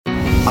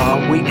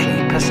our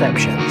weekly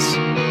perceptions.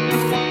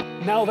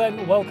 Now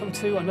then, welcome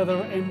to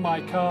another In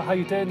My Car. How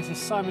you doing? This is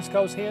Simon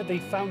Scholes here, the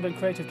founder and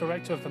creative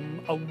director of the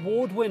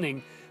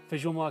award-winning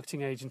visual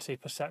marketing agency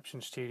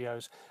Perception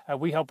Studios.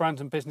 We help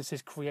brands and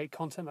businesses create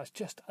content that's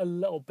just a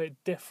little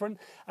bit different.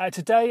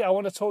 Today, I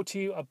want to talk to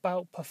you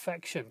about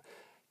perfection.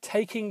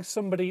 Taking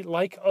somebody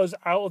like us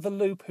out of the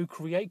loop who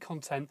create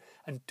content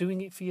and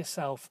doing it for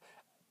yourself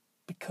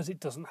because it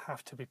doesn't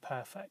have to be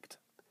perfect.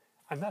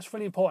 And that's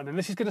really important. And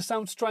this is going to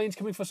sound strange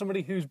coming from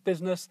somebody whose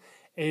business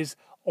is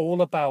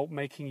all about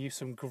making you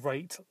some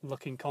great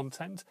looking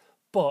content.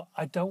 But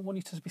I don't want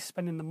you to be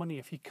spending the money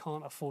if you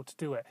can't afford to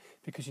do it,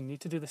 because you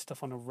need to do this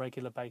stuff on a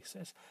regular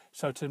basis.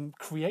 So to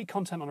create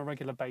content on a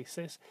regular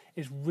basis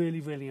is really,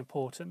 really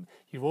important.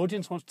 Your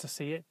audience wants to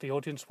see it. The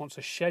audience wants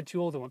a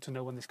schedule. They want to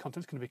know when this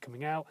content's going to be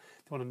coming out.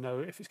 They want to know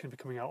if it's going to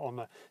be coming out on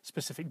a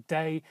specific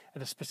day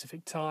at a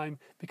specific time,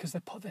 because they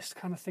put this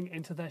kind of thing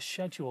into their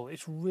schedule.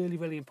 It's really,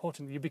 really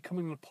important. You're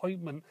becoming an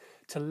appointment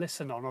to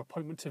listen on, or an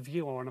appointment to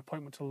view, or an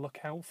appointment to look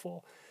out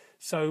for.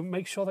 So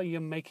make sure that you're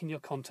making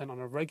your content on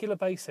a regular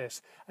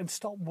basis and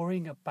stop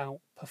worrying about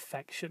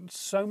perfection.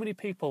 So many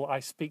people I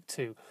speak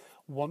to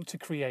want to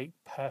create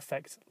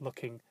perfect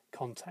looking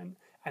content,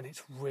 and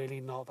it's really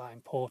not that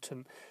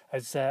important.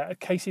 As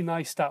Casey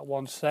Neistat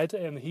once said,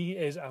 and he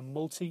is a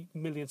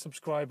multi-million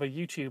subscriber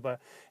YouTuber,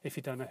 if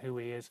you don't know who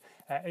he is,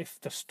 if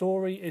the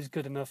story is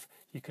good enough,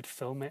 you could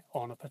film it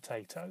on a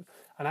potato.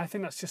 And I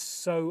think that's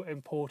just so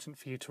important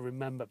for you to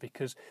remember,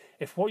 because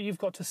if what you've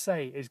got to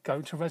say is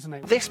going to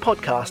resonate... This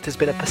podcast has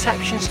been a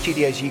Perception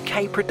Studios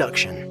UK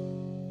production.